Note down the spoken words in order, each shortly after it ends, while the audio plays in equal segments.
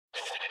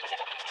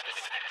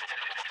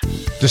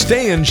To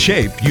stay in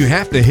shape, you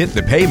have to hit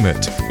the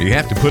pavement. You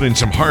have to put in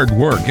some hard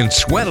work and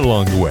sweat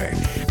along the way.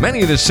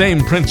 Many of the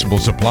same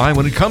principles apply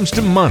when it comes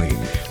to money.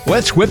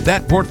 Let's whip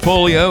that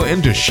portfolio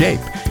into shape.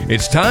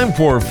 It's time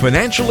for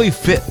Financially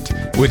Fit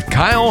with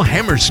Kyle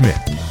Hammersmith.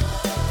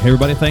 Hey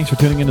everybody, thanks for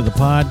tuning into the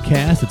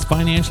podcast. It's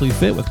Financially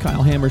Fit with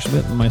Kyle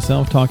Hammersmith and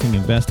myself talking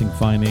investing,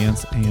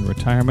 finance, and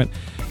retirement.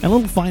 And a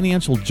little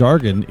financial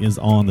jargon is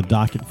on the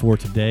docket for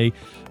today.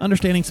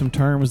 Understanding some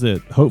terms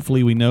that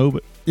hopefully we know,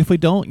 but if we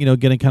don't,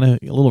 getting kind of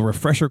a little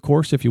refresher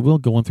course, if you will,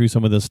 going through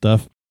some of this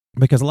stuff.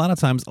 Because a lot of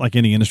times, like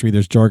any industry,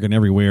 there's jargon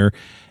everywhere,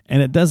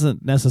 and it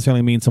doesn't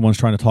necessarily mean someone's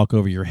trying to talk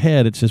over your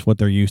head. It's just what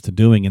they're used to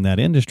doing in that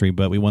industry,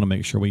 but we want to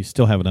make sure we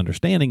still have an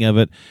understanding of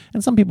it,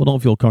 and some people don't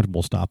feel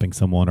comfortable stopping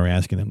someone or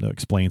asking them to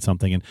explain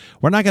something, and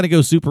we're not going to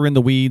go super in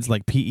the weeds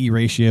like PE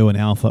ratio and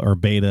alpha or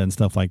beta and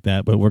stuff like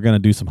that, but we're going to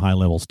do some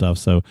high-level stuff.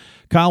 So,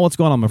 Kyle, what's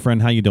going on, my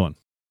friend? How you doing?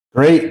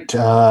 Great.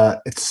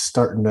 It's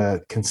starting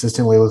to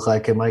consistently look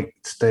like it might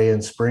stay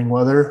in spring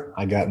weather.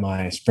 I got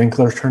my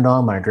sprinklers turned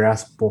on. My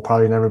grass will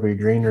probably never be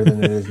greener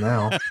than it is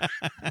now.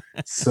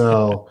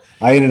 So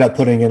I ended up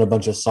putting in a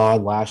bunch of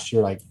sod last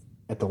year, like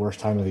at the worst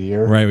time of the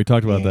year. Right. We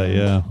talked about that.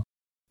 Yeah.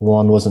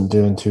 Lawn wasn't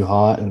doing too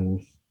hot, and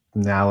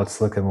now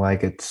it's looking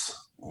like it's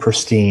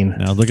pristine.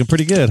 Now looking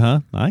pretty good,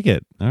 huh? I like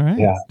it. All right.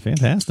 Yeah.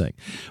 Fantastic.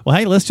 Well,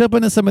 hey, let's jump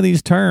into some of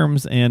these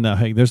terms. And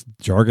hey, there's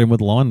jargon with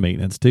lawn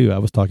maintenance too. I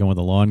was talking with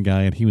a lawn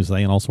guy and he was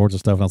saying all sorts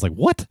of stuff. And I was like,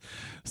 what?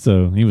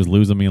 So he was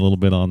losing me a little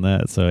bit on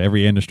that. So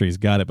every industry's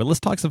got it. But let's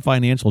talk some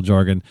financial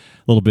jargon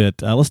a little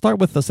bit. Let's start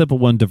with the simple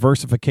one,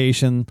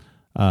 diversification.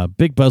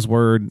 Big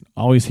buzzword,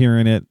 always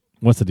hearing it.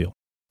 What's the deal?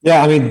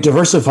 Yeah. I mean,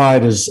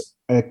 diversified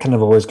it kind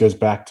of always goes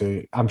back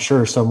to, I'm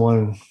sure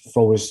someone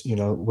always,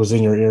 was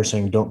in your ear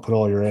saying, don't put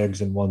all your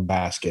eggs in one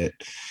basket.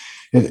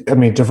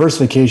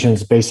 Diversification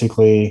is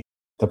basically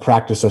the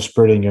practice of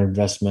spreading your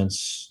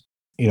investments,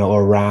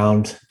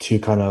 around to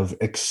kind of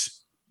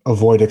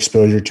avoid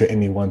exposure to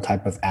any one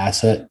type of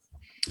asset.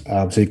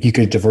 So you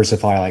could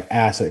diversify like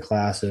asset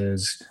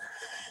classes.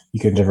 You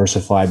can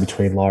diversify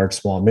between large,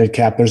 small, mid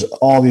cap. There's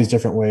all these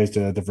different ways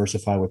to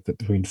diversify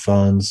between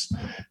funds.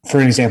 For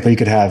an example, you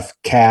could have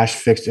cash,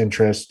 fixed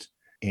interest,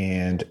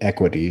 and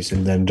equities,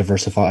 and then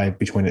diversify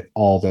between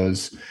all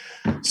those.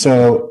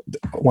 So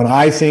when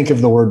I think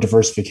of the word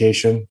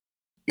diversification,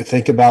 you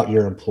think about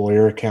your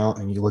employer account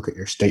and you look at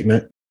your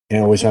statement, and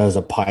it always has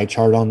a pie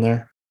chart on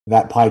there.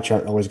 That pie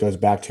chart always goes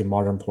back to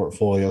modern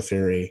portfolio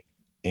theory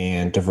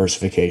and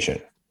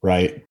diversification,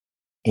 right?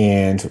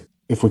 And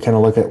if we kind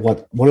of look at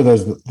what are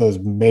those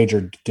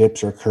major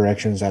dips or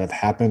corrections that have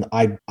happened,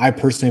 I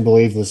personally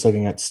believe, just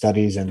looking at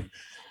studies and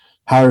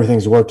how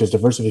everything's worked, is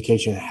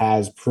diversification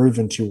has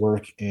proven to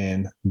work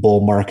in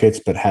bull markets,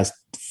 but has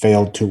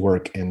failed to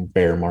work in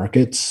bear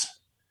markets.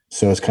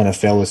 So it's kind of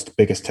failed its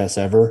biggest test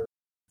ever.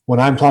 When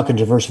I'm talking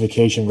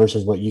diversification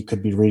versus what you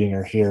could be reading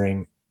or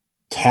hearing,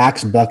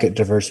 tax bucket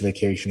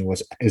diversification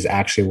is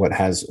actually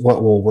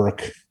what will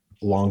work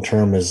long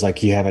term. Is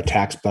like you have a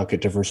tax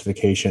bucket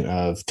diversification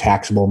of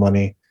taxable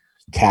money,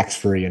 tax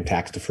free, and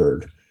tax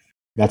deferred.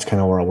 That's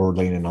kind of where we're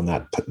leaning on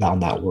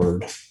that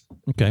word.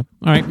 Okay.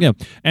 All right. Yeah.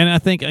 And I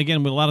think,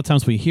 again, a lot of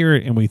times we hear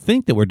it and we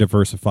think that we're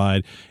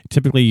diversified.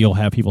 Typically, you'll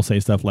have people say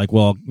stuff like,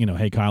 well,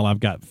 hey, Kyle, I've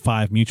got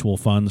 5 mutual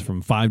funds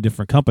from 5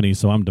 different companies,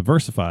 so I'm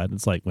diversified.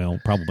 It's like, well,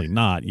 probably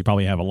not. You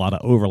probably have a lot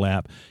of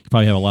overlap. You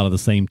probably have a lot of the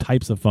same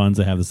types of funds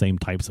that have the same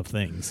types of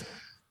things.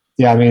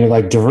 Yeah.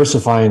 Like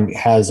diversifying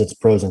has its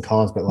pros and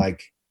cons, but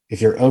like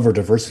if you're over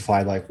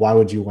diversified, like why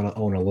would you want to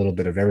own a little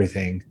bit of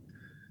everything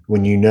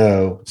when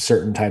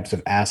certain types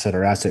of asset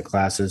or asset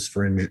classes,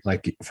 for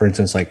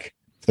instance, like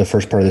the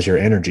first part of this year,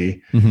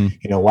 energy,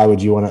 why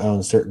would you want to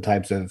own certain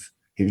types of,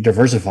 if you're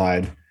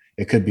diversified,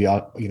 it could be,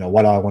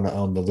 why do I want to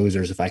own the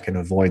losers if I can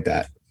avoid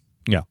that?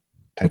 Yeah.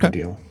 Type of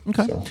deal.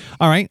 Okay. So.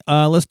 All right.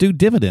 Let's do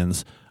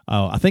dividends.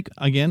 I think,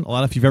 again,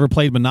 if you've ever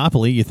played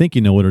Monopoly, you think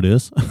you know what it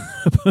is.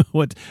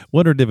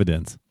 What are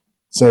dividends?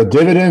 So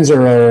dividends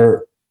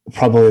are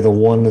probably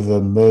one of the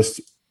most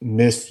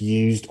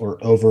misused or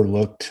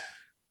overlooked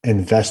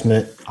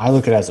investment. I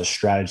look at it as a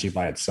strategy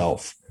by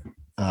itself.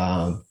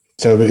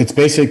 So it's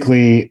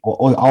basically,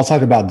 I'll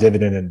talk about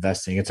dividend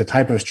investing. It's a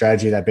type of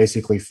strategy that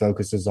basically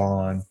focuses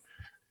on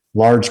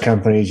large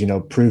companies,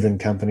 proven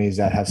companies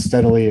that have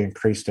steadily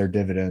increased their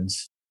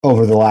dividends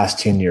over the last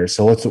 10 years.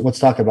 So let's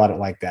talk about it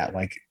like that.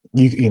 Like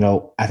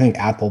I think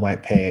Apple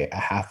might pay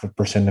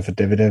 0.5% of a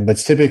dividend, but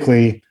it's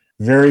typically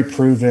very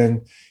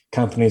proven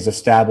companies,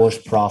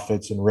 established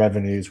profits and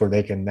revenues where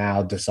they can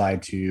now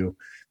decide to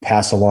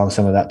pass along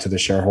some of that to the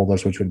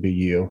shareholders, which would be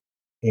you.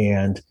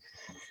 And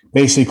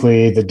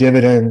basically, the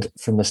dividend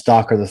from the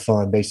stock or the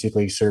fund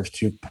basically serves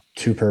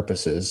two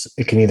purposes.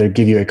 It can either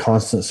give you a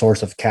constant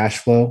source of cash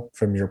flow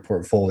from your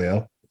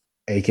portfolio,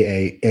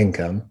 aka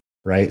income,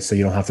 right? So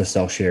you don't have to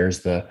sell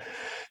shares. The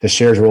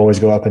shares will always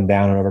go up and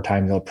down, and over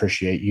time they'll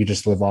appreciate. You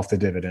just live off the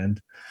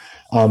dividend.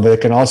 But it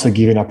can also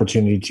give you an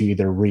opportunity to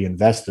either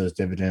reinvest those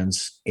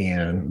dividends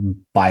and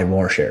buy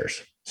more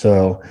shares.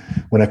 So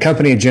when a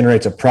company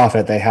generates a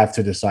profit, they have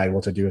to decide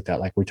what to do with that,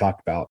 like we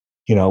talked about.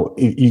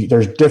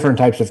 there's different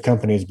types of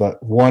companies,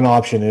 but one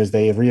option is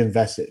they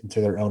reinvest it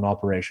into their own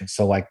operations.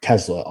 So like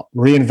Tesla,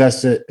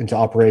 reinvest it into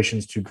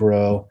operations to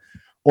grow,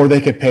 or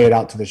they could pay it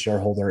out to the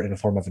shareholder in the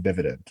form of a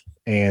dividend.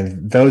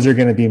 And those are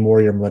going to be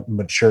more your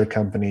mature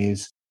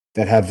companies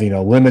that have,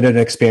 limited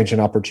expansion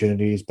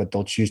opportunities, but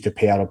they'll choose to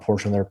pay out a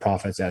portion of their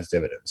profits as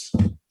dividends.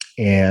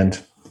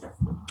 And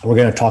we're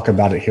going to talk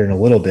about it here in a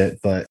little bit,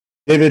 but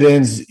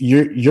dividends,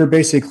 you're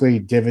basically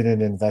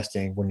dividend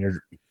investing when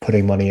you're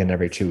putting money in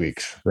every 2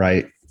 weeks,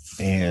 right?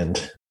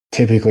 And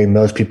typically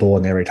most people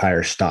when they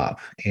retire stop.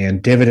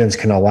 And dividends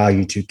can allow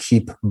you to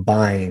keep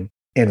buying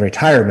in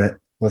retirement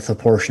with a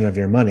portion of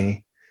your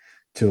money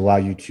to allow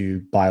you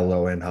to buy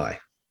low and high.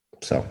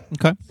 So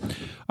okay,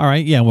 all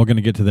right, yeah, we're going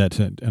to get to that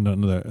and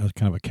another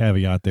kind of a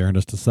caveat there in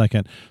just a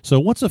second. So,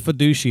 what's a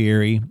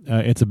fiduciary?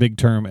 It's a big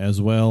term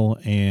as well,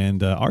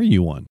 and are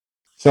you one?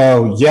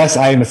 So, yes,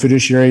 I am a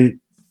fiduciary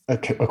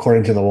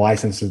according to the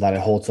licenses that I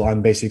hold. So,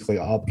 I'm basically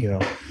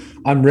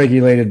I'm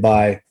regulated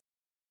by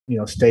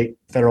state,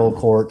 federal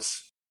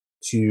courts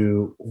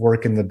to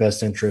work in the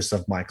best interest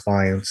of my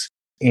clients.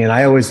 And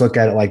I always look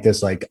at it like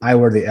this: like I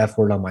wear the F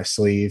word on my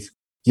sleeve.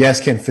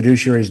 Yes, can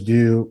fiduciaries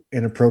do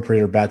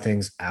inappropriate or bad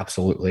things?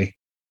 Absolutely.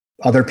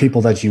 Other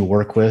people that you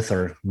work with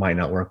or might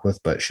not work with,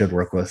 but should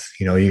work with,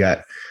 you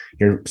got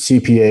your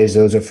CPAs,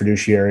 those are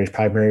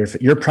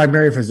fiduciaries. Your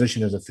primary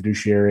physician is a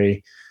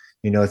fiduciary.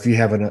 If you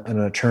have an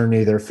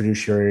attorney, they're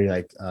fiduciary,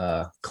 like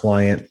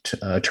client,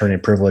 attorney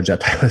privilege,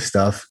 that type of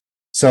stuff.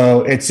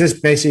 So it's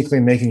just basically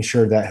making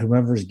sure that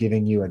whomever's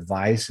giving you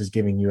advice is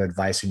giving you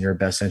advice in your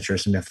best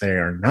interest. And if they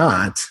are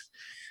not,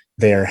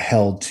 they are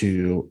held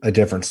to a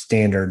different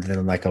standard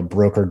than like a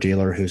broker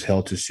dealer who's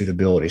held to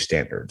suitability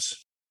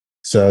standards.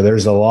 So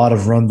there's a lot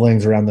of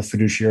rumblings around the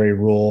fiduciary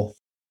rule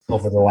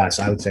over the last,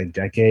 I would say,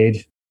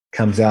 decade.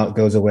 Comes out,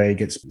 goes away,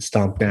 gets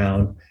stomped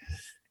down.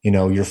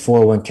 Your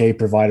 401k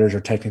providers are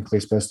technically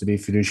supposed to be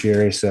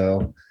fiduciary.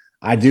 So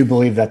I do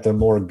believe that the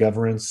more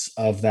governance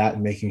of that,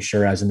 making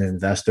sure as an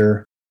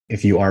investor,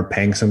 if you are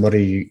paying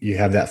somebody, you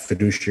have that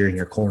fiduciary in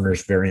your corner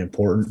is very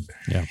important.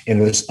 Yeah. And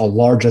there's a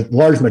large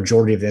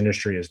majority of the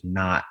industry is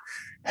not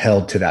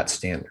held to that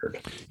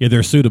standard. Yeah,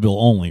 they're suitable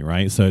only,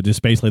 right? So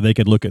just basically they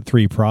could look at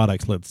 3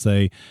 products, let's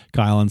say,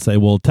 Kyle, and say,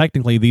 well,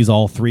 technically these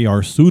all 3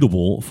 are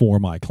suitable for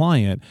my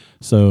client.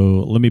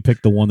 So let me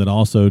pick the one that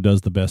also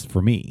does the best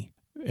for me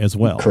as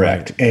well.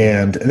 Correct. Right?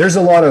 And there's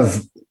a lot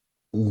of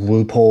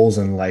loopholes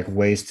and like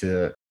ways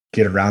to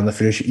get around the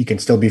fiduciary. You can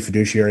still be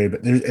fiduciary, but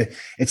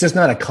it's just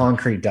not a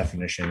concrete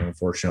definition,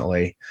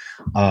 unfortunately.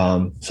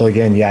 So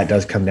again, yeah, it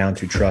does come down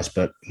to trust,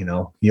 but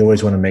you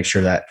always want to make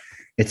sure that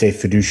it's a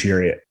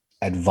fiduciary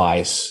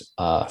advice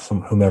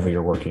from whomever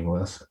you're working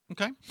with.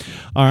 Okay.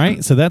 All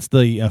right. So that's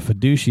the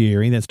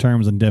fiduciary. That's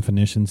terms and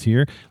definitions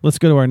here. Let's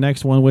go to our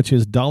next one, which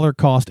is dollar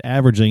cost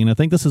averaging. And I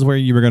think this is where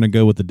you were going to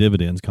go with the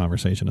dividends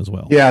conversation as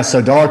well. Yeah.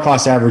 So dollar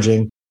cost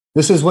averaging,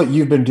 this is what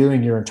you've been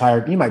doing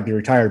you might be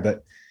retired,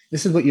 but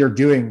this is what you're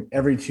doing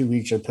every 2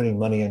 weeks. You're putting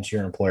money into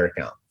your employer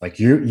account. Like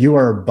you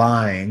are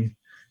buying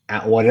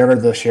at whatever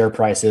the share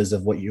price is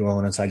of what you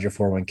own inside your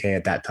 401k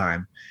at that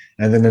time.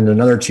 And then in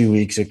another 2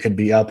 weeks, it could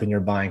be up and you're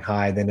buying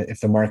high. Then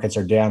if the markets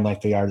are down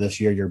like they are this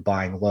year, you're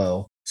buying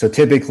low. So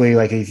typically,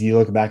 like if you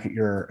look back at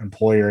your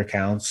employer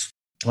accounts,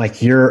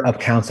 like your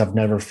accounts have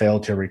never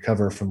failed to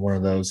recover from one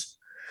of those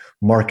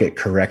market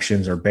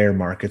corrections or bear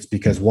markets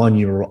because one,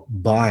 you were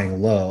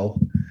buying low,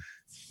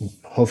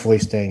 hopefully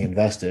staying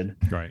invested.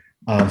 Right.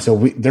 So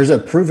there's a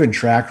proven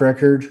track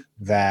record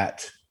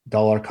that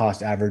dollar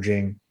cost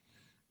averaging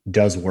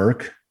does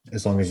work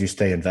as long as you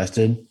stay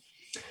invested.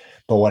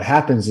 But what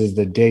happens is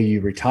the day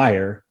you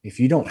retire, if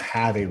you don't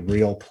have a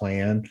real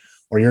plan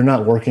or you're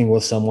not working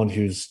with someone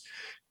who's,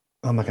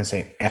 I'm not going to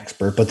say an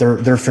expert, but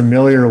they're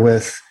familiar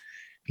with,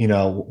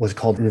 what's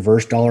called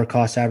reverse dollar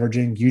cost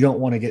averaging. You don't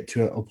want to get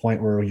to a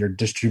point where you're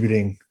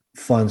distributing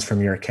funds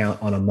from your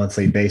account on a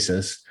monthly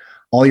basis.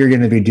 All you're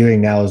going to be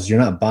doing now is you're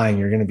not buying,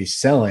 you're going to be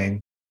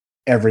selling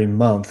every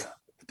month,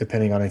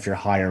 depending on if you're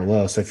high or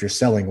low. So if you're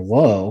selling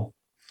low,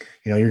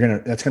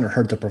 that's going to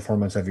hurt the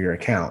performance of your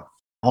account.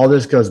 All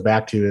this goes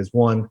back to is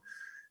 99%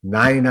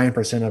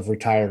 of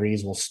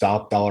retirees will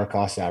stop dollar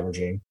cost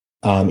averaging.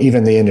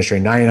 Even the industry,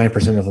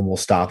 99% of them will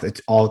stop.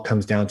 It all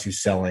comes down to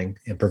selling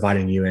and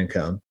providing you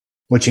income.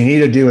 What you need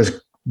to do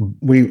is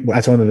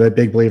that's one of the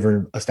big believer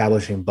in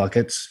establishing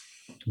buckets.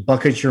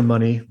 Bucket your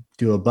money,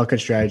 do a bucket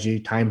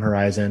strategy, time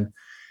horizon,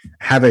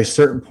 have a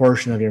certain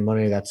portion of your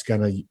money that's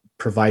going to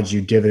provide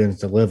you dividends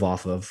to live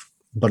off of,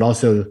 but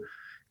also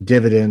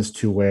dividends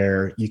to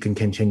where you can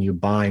continue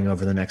buying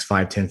over the next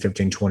 5, 10,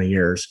 15, 20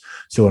 years.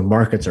 So when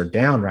markets are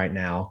down right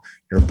now,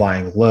 you're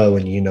buying low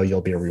and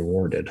you'll be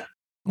rewarded.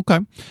 Okay.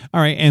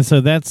 All right. And so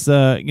that's,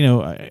 a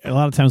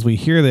lot of times we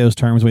hear those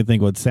terms, we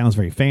think, well, it sounds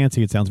very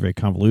fancy. It sounds very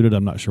convoluted.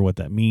 I'm not sure what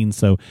that means.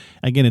 So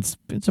again, it's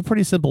a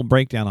pretty simple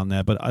breakdown on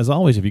that. But as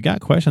always, if you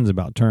got questions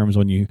about terms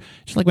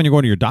just like when you're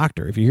going to your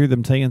doctor, if you hear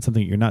them saying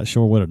something you're not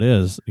sure what it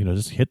is,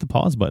 just hit the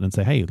pause button and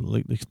say, hey,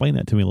 explain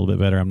that to me a little bit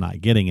better. I'm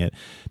not getting it.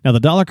 Now, the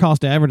dollar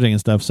cost averaging and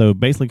stuff. So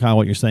basically, Kyle,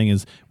 what you're saying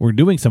is we're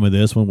doing some of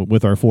this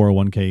with our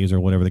 401ks or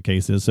whatever the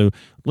case is. So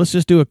let's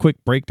just do a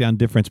quick breakdown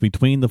difference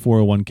between the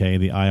 401k,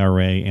 the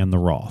IRA, and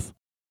the Roth.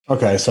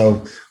 Okay, so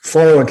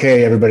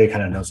 401k, everybody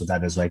kind of knows what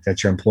that is. Like,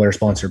 that's your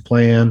employer-sponsored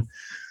plan.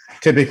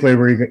 Typically,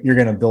 where you're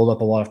going to build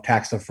up a lot of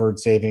tax-deferred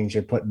savings.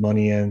 You're putting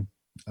money in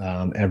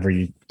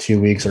every 2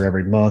 weeks or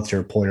every month.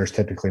 Your employer is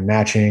typically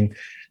matching.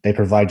 They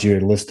provide you a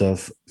list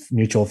of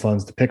mutual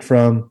funds to pick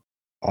from.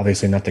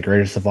 Obviously, not the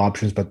greatest of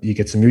options, but you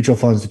get some mutual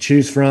funds to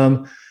choose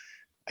from.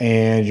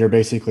 And you're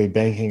basically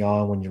banking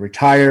on when you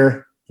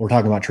retire. We're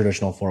talking about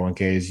traditional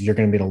 401ks. You're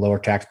going to be in a lower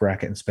tax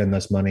bracket and spend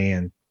this money,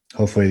 and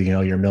hopefully,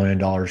 your $1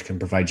 million can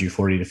provide you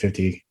 40 to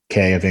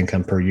 50K of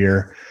income per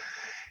year.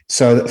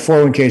 So the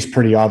 401k is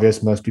pretty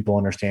obvious. Most people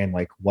understand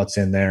like what's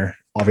in there.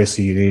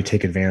 Obviously, you need to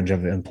take advantage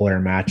of the employer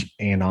match,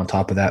 and on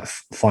top of that,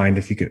 find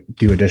if you could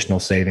do additional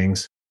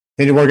savings.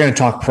 Then we're going to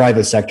talk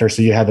private sector.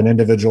 So you have an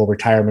individual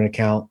retirement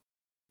account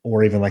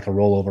or even like a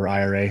rollover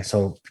IRA.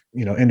 So,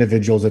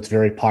 individuals, it's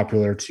very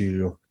popular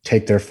to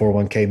take their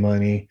 401k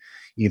money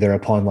either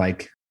upon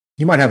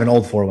you might have an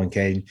old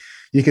 401k.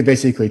 You could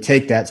basically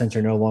take that since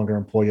you're no longer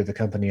employee of the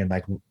company and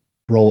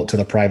roll it to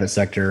the private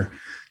sector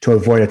to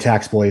avoid a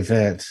taxable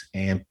event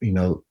and,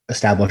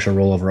 establish a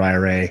rollover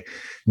IRA.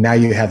 Now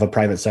you have a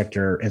private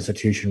sector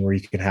institution where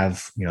you can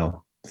have,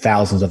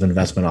 thousands of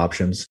investment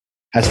options.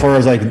 As far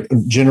as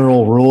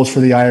general rules for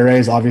the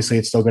IRAs, obviously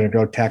it's still going to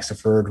grow tax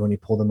deferred. When you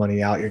pull the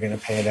money out, you're going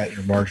to pay it at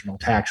your marginal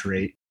tax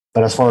rate.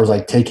 But as far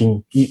as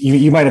taking,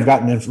 you might have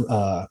gotten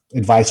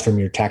advice from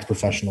your tax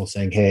professional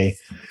saying, hey,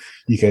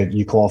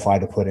 you qualify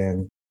to put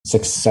in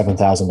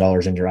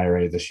 $6,000-$7,000 in your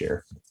IRA this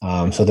year.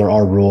 So there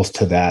are rules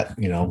to that,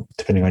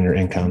 depending on your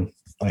income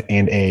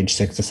and age,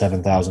 $6,000 to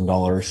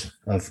 $7,000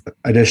 of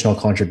additional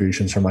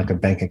contributions from a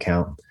bank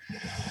account.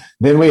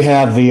 Then we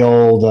have the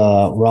old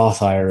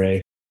Roth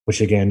IRA, which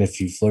again, if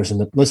you've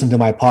listened to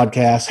my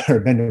podcast or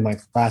been to my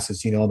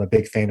classes, I'm a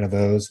big fan of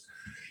those.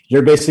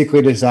 You're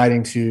basically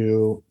deciding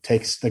to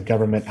take the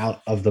government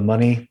out of the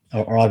money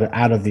or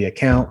out of the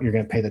account. You're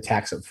going to pay the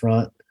tax up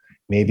front,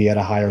 maybe at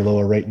a higher,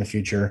 lower rate in the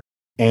future.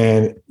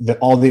 And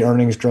all the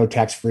earnings grow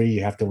tax-free.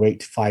 You have to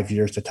wait 5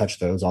 years to touch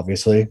those,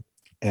 obviously.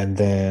 And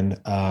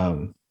then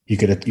when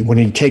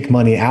you take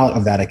money out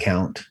of that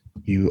account,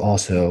 you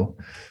also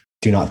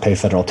do not pay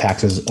federal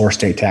taxes or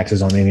state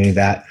taxes on any of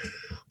that.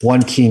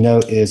 One key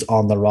note is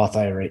on the Roth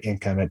IRA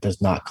income, it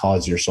does not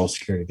cause your Social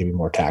Security to be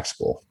more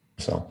taxable.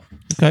 So,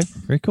 okay,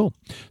 very cool.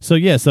 So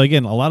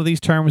again, a lot of these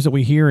terms that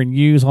we hear and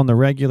use on the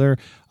regular,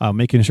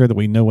 making sure that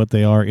we know what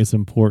they are is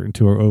important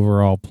to our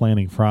overall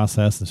planning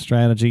process and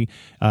strategy.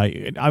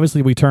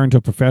 Obviously, we turn to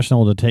a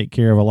professional to take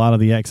care of a lot of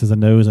the X's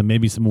and O's and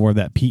maybe some more of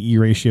that PE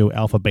ratio,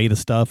 alpha beta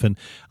stuff, and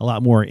a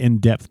lot more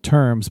in-depth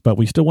terms, but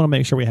we still want to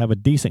make sure we have a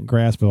decent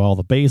grasp of all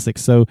the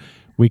basics. So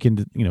we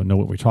can know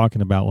what we're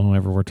talking about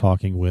whenever we're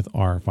talking with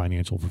our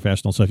financial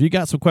professional. So if you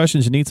got some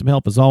questions, you need some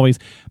help, as always,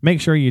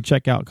 make sure you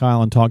check out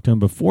Kyle and talk to him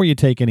before you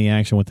take any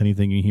action with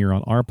anything you hear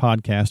on our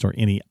podcast or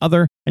any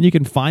other. And you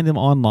can find them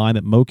online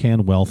at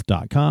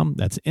mocanwealth.com.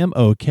 That's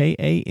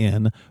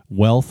MOKAN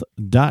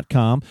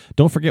wealth.com.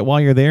 Don't forget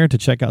while you're there to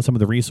check out some of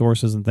the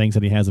resources and things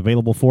that he has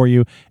available for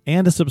you,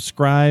 and to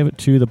subscribe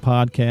to the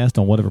podcast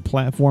on whatever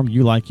platform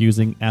you like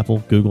using: Apple,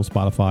 Google,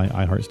 Spotify,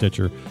 iHeart,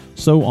 Stitcher,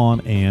 so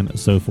on and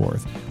so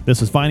forth.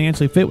 This is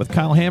Financially Fit with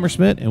Kyle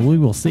Hammersmith, and we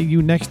will see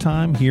you next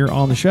time here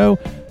on the show.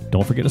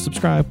 Don't forget to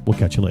subscribe. We'll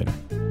catch you later.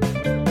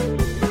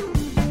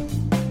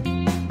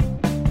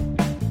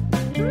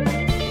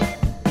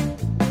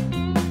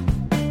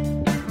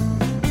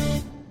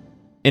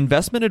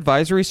 Investment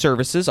advisory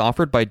services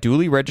offered by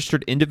duly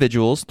registered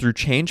individuals through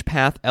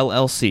ChangePath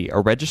LLC, a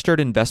registered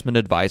investment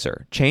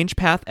advisor.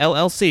 ChangePath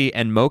LLC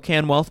and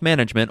Mocan Wealth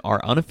Management are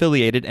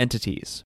unaffiliated entities.